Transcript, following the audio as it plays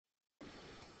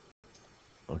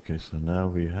Okay, so now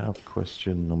we have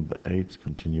question number 8,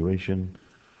 continuation,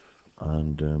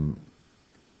 and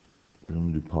we're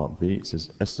going to do part B. It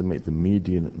says, estimate the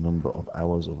median number of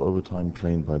hours of overtime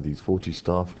claimed by these 40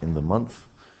 staff in the month.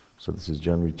 So this is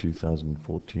January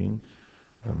 2014,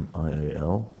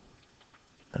 IAL,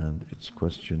 and it's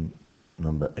question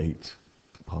number 8,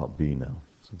 part B now.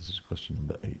 So this is question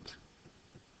number 8.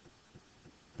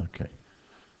 Okay,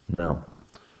 now,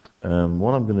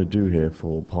 what I'm going to do here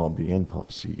for part B and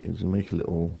part C is make a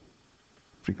little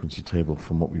frequency table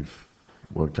from what we've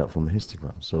worked out from the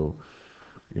histogram. So,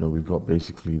 we've got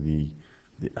basically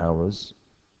the hours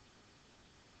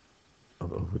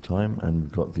of overtime, and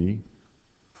we've got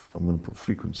I'm going to put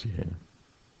frequency here.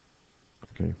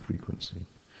 Okay, frequency.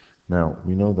 Now,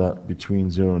 we know that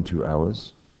between 0 and 2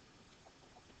 hours,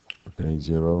 okay,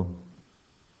 0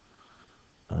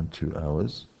 and 2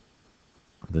 hours,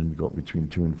 then we got between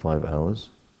 2 and 5 hours,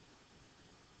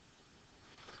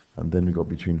 and then we got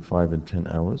between 5 and 10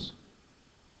 hours,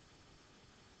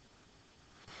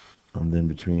 and then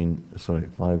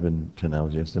 5 and 10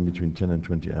 hours, yes, then between 10 and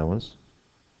 20 hours,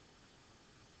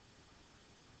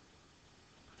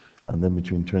 and then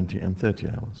between 20 and 30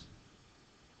 hours.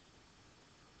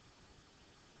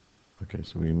 Okay,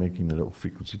 so we're making a little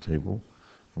frequency table,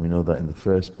 and we know that in the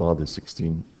first bar there's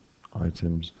 16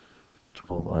 items,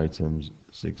 12 items,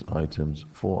 6 items,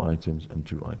 4 items, and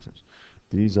 2 items.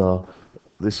 This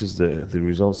is the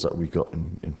results that we got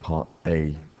in part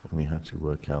A, when we had to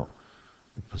work out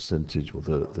the percentage or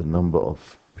the number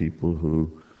of people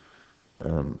who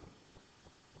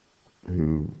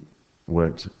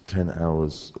worked 10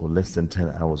 hours or less than 10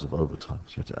 hours of overtime.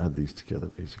 So you have to add these together,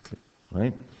 basically,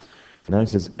 right? Now it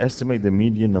says, estimate the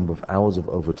median number of hours of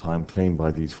overtime claimed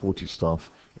by these 40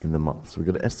 staff in the month. So we're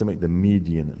going to estimate the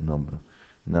median number.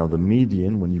 Now the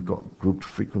median, when you've got grouped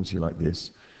frequency like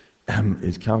this,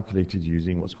 is calculated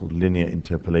using what's called linear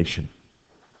interpolation.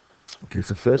 Okay,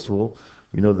 so first of all,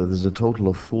 we know that there's a total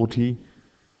of 40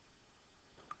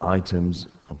 items,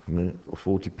 or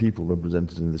 40 people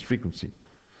represented in this frequency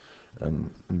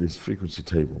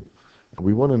table. And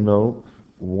we want to know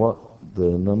what the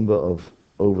number of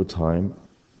overtime,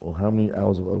 or how many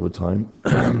hours of overtime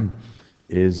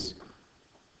is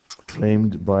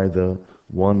claimed by the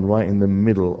one right in the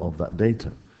middle of that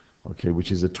data, okay,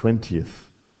 which is the 20th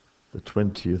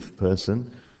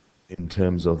person in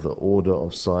terms of the order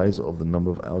of size of the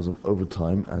number of hours of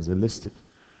overtime as they're listed.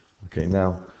 Okay,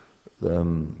 now,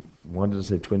 why did I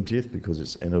say 20th? Because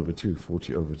it's n over 2,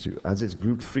 40 over 2. As it's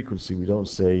grouped frequency, we don't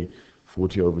say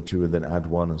 40 over 2 and then add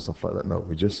 1 and stuff like that. No,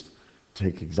 we just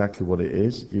take exactly what it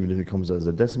is. Even if it comes as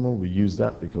a decimal, we use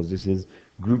that because this is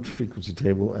grouped frequency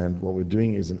table, and what we're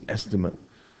doing is an estimate.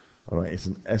 All right, it's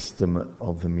an estimate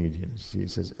of the median. See,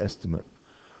 it says estimate.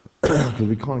 Because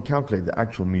we can't calculate the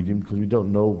actual median because we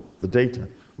don't know the data.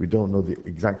 We don't know the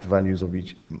exact values of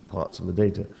each parts of the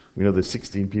data. We know there's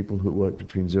 16 people who work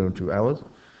between 0 and 2 hours.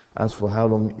 As for how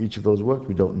long each of those work,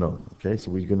 we don't know. Okay, so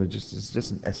we're going to it's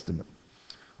just an estimate.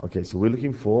 Okay, so we're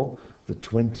looking for the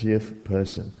 20th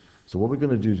person. So what we're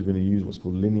going to do is we're going to use what's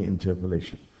called linear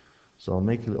interpolation. So I'll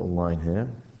make a little line here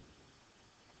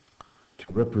to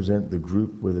represent the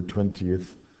group where the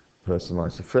 20th person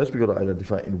lies. So first we've got to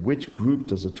identify in which group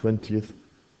does the 20th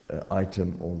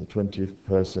item or the 20th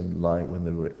person lie when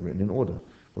they're written in order.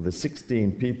 Well, there's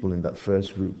 16 people in that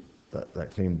first group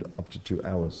that claimed up to 2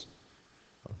 hours,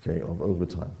 okay, of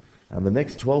overtime. And the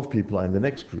next 12 people are in the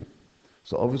next group.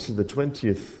 So obviously the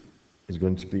 20th is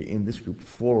going to be in this group,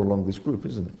 4 along this group,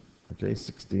 isn't it? Okay,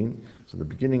 16. So the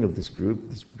beginning of this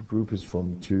group is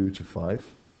from 2 to 5,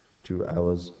 2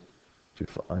 hours to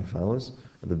 5 hours.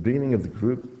 At the beginning of the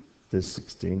group, there's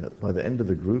 16. By the end of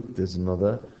the group, there's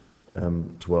another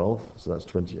 12, so that's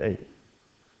 28.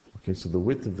 Okay, so the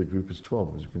width of the group is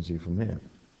 12, as you can see from here.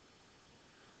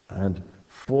 And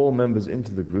 4 members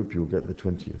into the group, you'll get the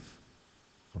 20th.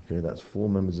 Okay, that's 4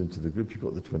 members into the group, you've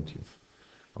got the 20th.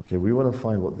 Okay, we want to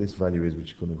find what this value is,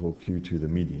 which is going to call Q2, the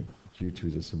median. Q2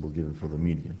 is a symbol given for the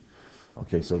median.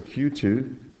 Okay, so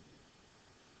Q2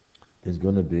 is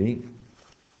going to be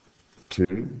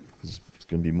 2, it's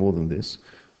going to be more than this,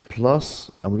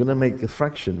 plus, and we're going to make a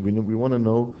fraction. We want to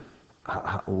know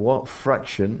what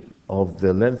fraction of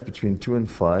the length between 2 and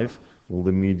 5 will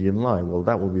the median lie. Well,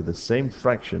 that will be the same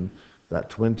fraction that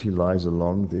 20 lies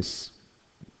along this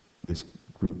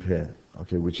group here,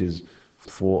 okay, which is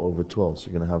 4 over 12.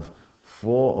 So you're going to have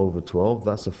 4 over 12.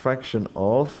 That's a fraction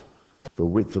of the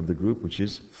width of the group, which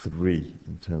is 3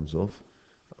 in terms of,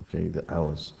 okay, the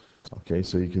hours. Okay,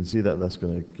 so you can see that that's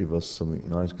going to give us something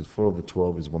nice, because 4 over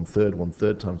 12 is 1/3.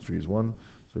 1/3 times 3 is 1.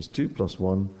 So it's 2 plus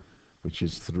 1, which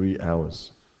is 3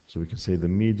 hours. So we can say the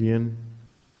median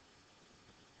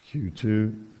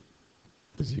Q2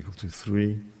 is equal to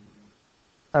 3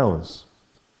 hours.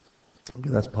 Okay,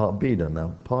 that's part B done.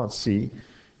 Now, part C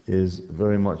is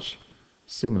very much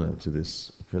similar to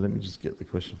this. Okay, let me just get the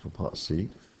question for part C.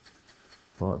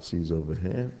 Part C is over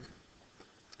here.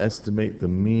 Estimate the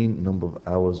mean number of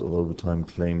hours of overtime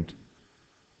claimed,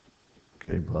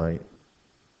 okay, by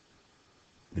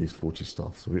these 40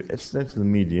 staff. So we estimated the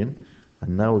median,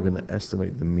 and now we're going to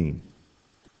estimate the mean.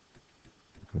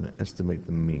 We're going to estimate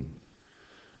the mean.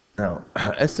 Now,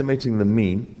 estimating the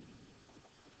mean,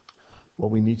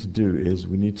 what we need to do is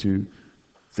we need to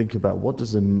think about what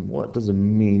does a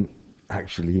mean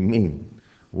actually mean?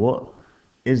 What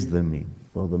is the mean?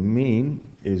 Well, the mean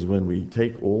is when we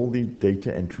take all the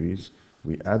data entries,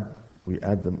 we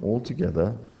add them all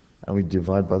together, and we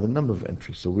divide by the number of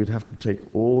entries. So we'd have to take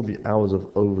all the hours of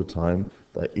overtime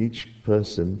that each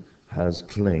person has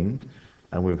claimed,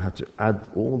 and we've had to add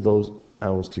all those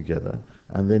hours together,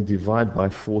 and then divide by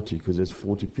 40, because there's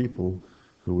 40 people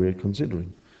who we're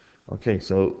considering. Okay,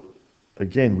 so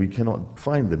again, we cannot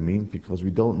find the mean because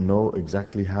we don't know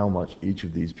exactly how much each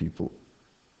of these people,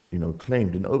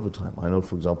 claimed in overtime. I know,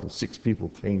 for example, 6 people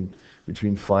claimed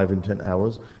between 5 and 10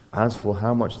 hours. As for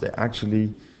how much they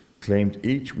actually claimed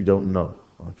each, we don't know.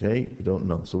 Okay, we don't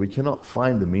know. So we cannot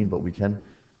find the mean, but we can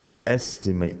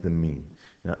estimate the mean.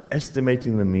 Now,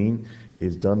 estimating the mean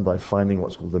is done by finding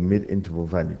what's called the mid-interval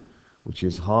value, which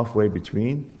is halfway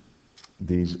between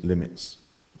these limits.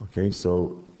 Okay,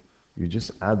 so you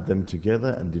just add them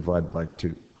together and divide by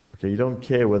 2. Okay, you don't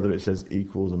care whether it says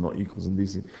equals or not equals in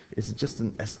these things. It's just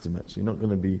an estimate. So you're not going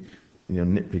to be,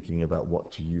 nitpicking about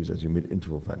what to use as your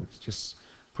mid-interval value. It's just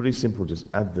pretty simple. Just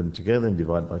add them together and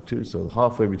divide by 2. So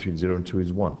halfway between 0 and 2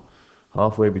 is 1.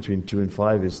 Halfway between 2 and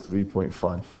 5 is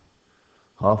 3.5.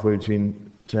 Halfway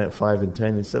between 5 and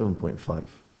 10 is 7.5.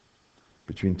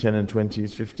 Between 10 and 20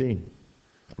 is 15.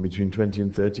 And between 20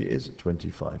 and 30 is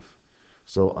 25.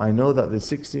 So I know that there's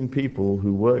 16 people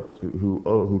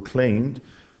who claimed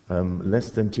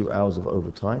less than 2 hours of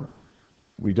overtime.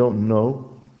 We don't know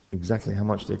exactly how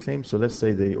much they claimed, so let's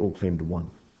say they all claimed 1.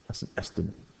 That's an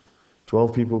estimate.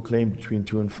 12 people claimed between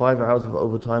 2 and 5 hours of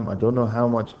overtime. I don't know how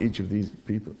much each of these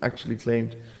people actually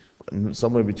claimed,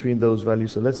 somewhere between those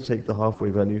values. So let's take the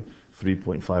halfway value,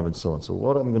 3.5, and so on. So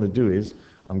what I'm going to do is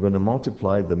I'm going to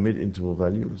multiply the mid-interval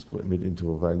value, let's call it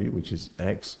mid-interval value, which is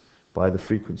x, by the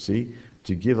frequency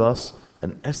to give us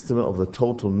an estimate of the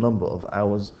total number of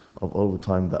hours of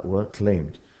overtime that were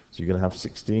claimed. So you're going to have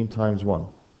 16 times 1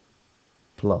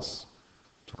 plus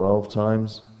 12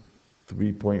 times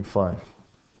 3.5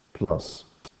 plus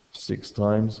 6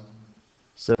 times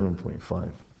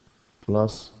 7.5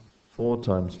 plus 4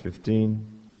 times 15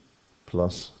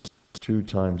 plus 2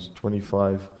 times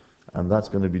 25, and that's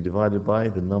going to be divided by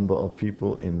the number of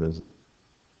people in the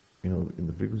in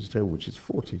the frequency table, which is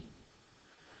 40.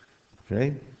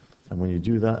 Okay, and when you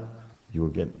do that, you will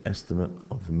get an estimate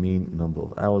of the mean number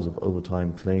of hours of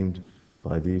overtime claimed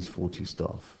by these 40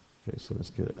 staff. Okay, so let's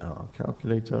get out our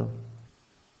calculator,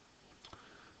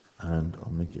 and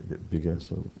I'll make it a bit bigger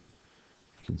so you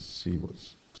can see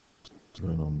what's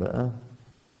going on better.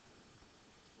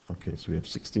 Okay, so we have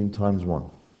 16 times 1.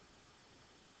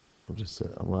 I'll just say,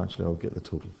 well, actually, I'll get the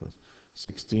total first.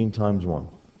 16 times 1,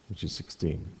 which is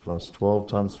 16, plus 12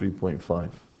 times 3.5.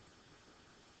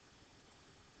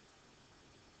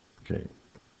 Okay,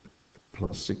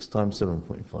 plus 6 times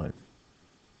 7.5,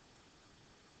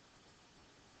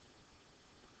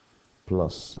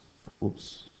 plus,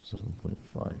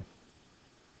 7.5,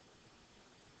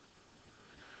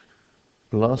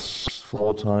 plus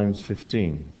 4 times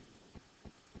 15,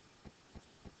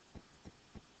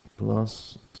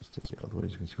 plus, just take it out of the way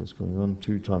so you can see what's going on,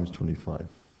 2 times 25, which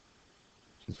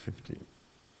is 50.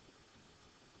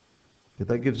 Okay,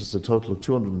 that gives us a total of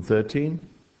 213.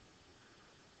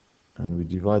 And we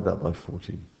divide that by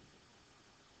 40.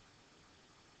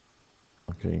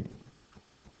 Okay,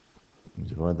 we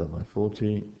divide that by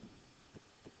 40.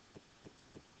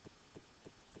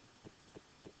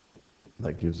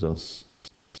 That gives us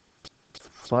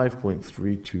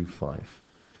 5.325.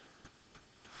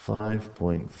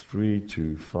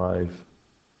 5.325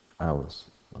 hours.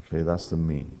 Okay, that's the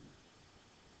mean.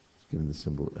 Let's give it the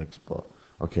symbol X bar.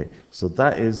 Okay, so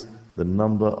that is the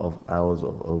number of hours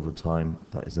of overtime.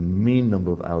 That is the mean number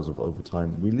of hours of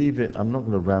overtime. We leave it, I'm not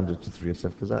going to round it to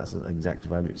 3SF because that's an exact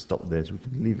value. It stopped there, so we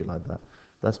can leave it like that.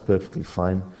 That's perfectly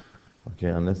fine. Okay,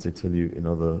 unless they tell you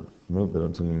no, they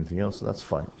don't tell you anything else, so that's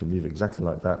fine. You can leave it exactly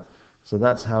like that. So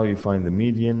that's how you find the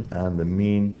median and the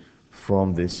mean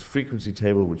from this frequency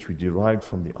table, which we derived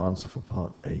from the answer for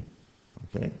part A.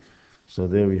 Okay, so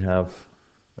there we have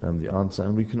the answer,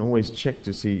 and we can always check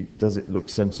to see, does it look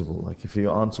sensible? Like if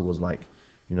your answer was like,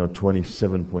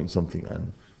 27 point something,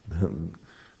 and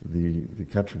the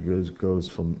category goes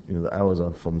from, the hours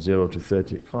are from 0 to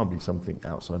 30, it can't be something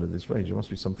outside of this range. It must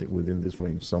be something within this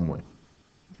range somewhere.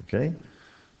 Okay?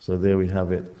 So there we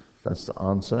have it. That's the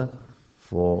answer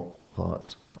for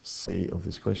part C of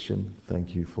this question.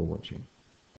 Thank you for watching.